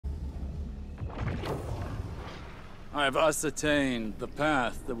I've ascertained the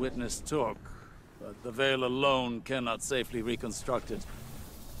path the witness took, but the veil alone cannot safely reconstruct it.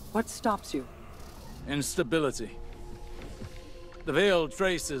 What stops you? Instability. The veil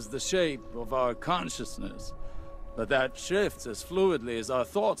traces the shape of our consciousness, but that shifts as fluidly as our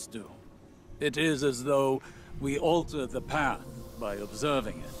thoughts do. It is as though we alter the path by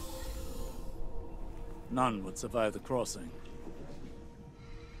observing it. None would survive the crossing.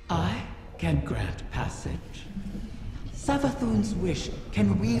 I can grant passage. Savathun's wish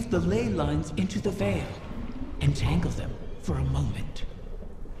can weave the ley lines into the veil, entangle them for a moment.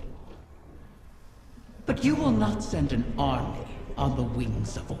 But you will not send an army on the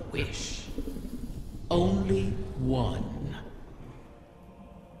wings of a wish. Only one.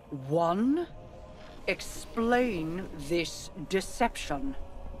 One? Explain this deception.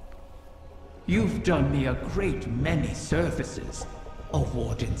 You've done me a great many services, O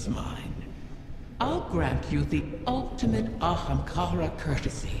Warden's mine. I'll grant you the ultimate Ahamkara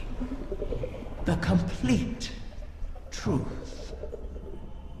courtesy. The complete truth.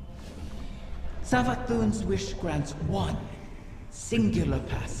 Savathun's wish grants one singular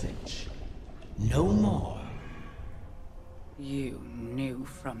passage. No more. You knew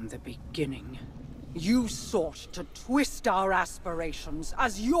from the beginning. You sought to twist our aspirations,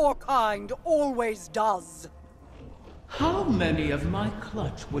 as your kind always does. How many of my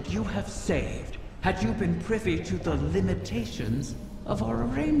clutch would you have saved had you been privy to the limitations of our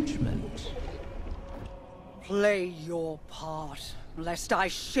arrangement? Play your part, lest I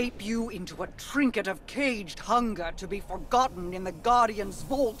shape you into a trinket of caged hunger to be forgotten in the Guardian's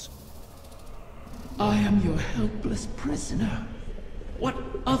vault. I am your helpless prisoner. What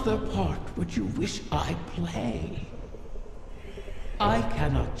other part would you wish I play? I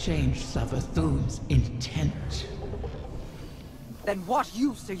cannot change Savathun's intent. Then what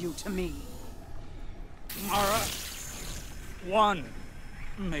use are you to me? Mara, one.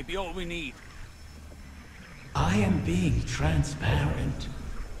 Maybe all we need. I am being transparent,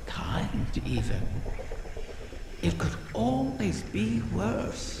 kind even. It could always be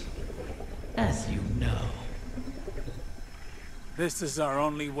worse, as you know. This is our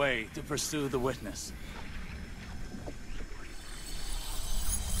only way to pursue the witness.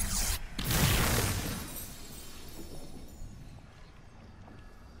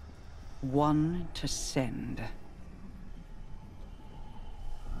 One to send.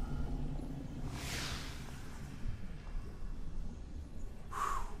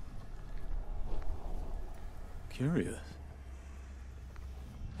 Curious.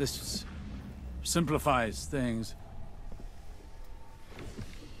 This simplifies things.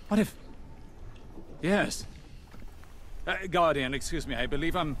 What if... Yes. Guardian, excuse me, I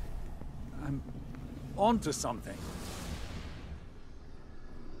believe I'm onto something.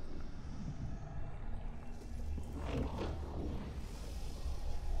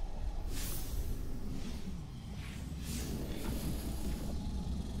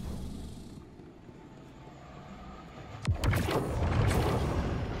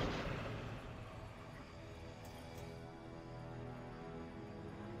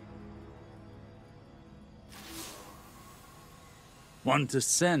 One to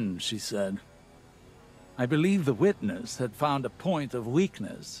send, she said. I believe the witness had found a point of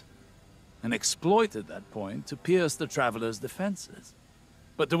weakness and exploited that point to pierce the traveler's defenses.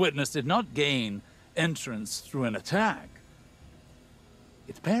 But the witness did not gain entrance through an attack.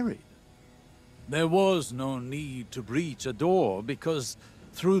 It parried. There was no need to breach a door because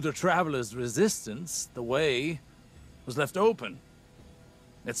through the traveler's resistance, the way was left open.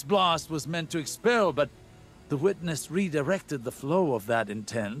 Its blast was meant to expel, but the witness redirected the flow of that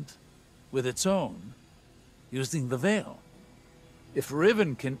intent with its own, using the veil. If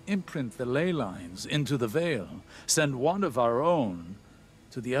Riven can imprint the ley lines into the veil, send one of our own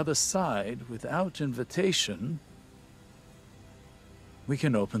to the other side without invitation, we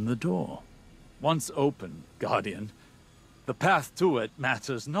can open the door. Once open, Guardian, the path to it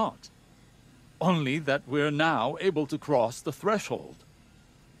matters not. Only that we're now able to cross the threshold.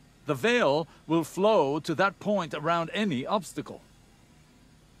 The veil will flow to that point around any obstacle.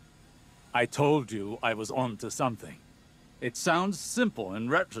 I told you I was on to something. It sounds simple in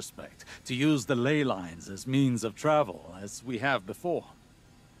retrospect to use the ley lines as means of travel, as we have before.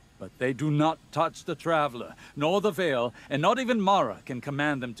 But they do not touch the traveler, nor the veil, and not even Mara can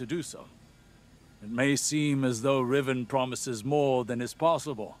command them to do so. It may seem as though Riven promises more than is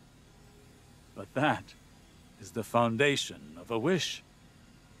possible, but that is the foundation of a wish.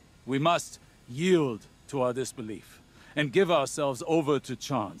 We must yield to our disbelief and give ourselves over to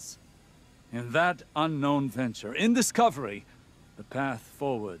chance. In that unknown venture, in discovery, the path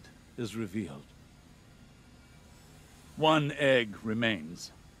forward is revealed. One egg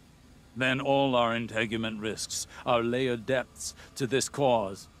remains. Then all our integument risks, our layered depths to this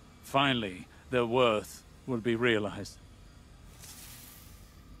cause, finally, their worth will be realized.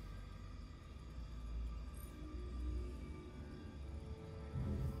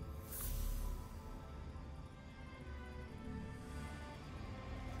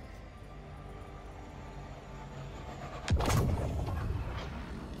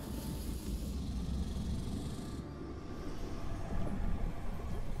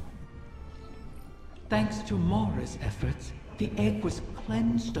 Thanks to Mara's efforts, the egg was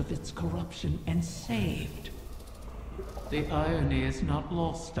cleansed of its corruption and saved. The irony is not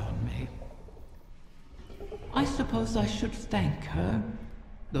lost on me. I suppose I should thank her,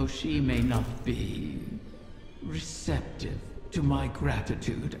 though she may not be receptive to my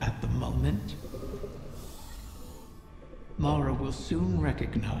gratitude at the moment. Mara will soon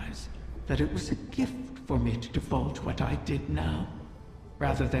recognize that it was a gift for me to divulge what I did now,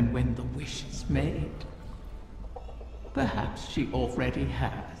 rather than when the wish is made. Perhaps she already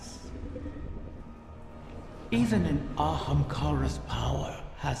has. Even an Ahamkara's power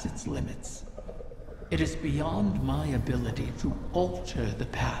has its limits. It is beyond my ability to alter the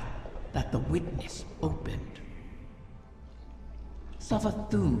path that the witness opened.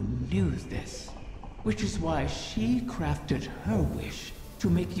 Savathun knew this, which is why she crafted her wish to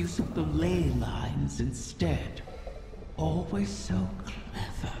make use of the ley lines instead. Always so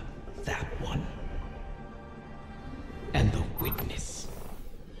clever, that one. And the witness.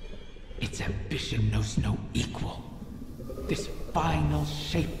 Its ambition knows no equal. This final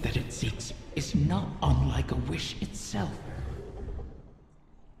shape that it seeks is not unlike a wish itself.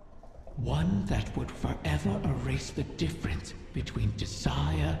 One that would forever erase the difference between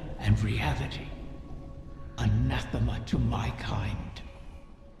desire and reality. Anathema to my kind.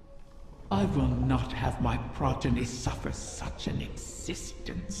 I will not have my progeny suffer such an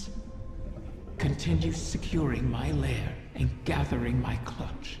existence. Continue securing my lair and gathering my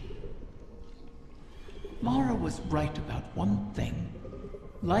clutch. Mara was right about one thing.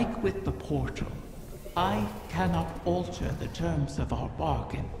 Like with the portal, I cannot alter the terms of our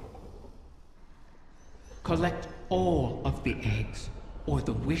bargain. Collect all of the eggs, or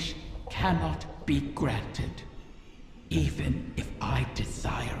the wish cannot be granted, even if I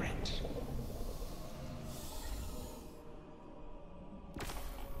desire it.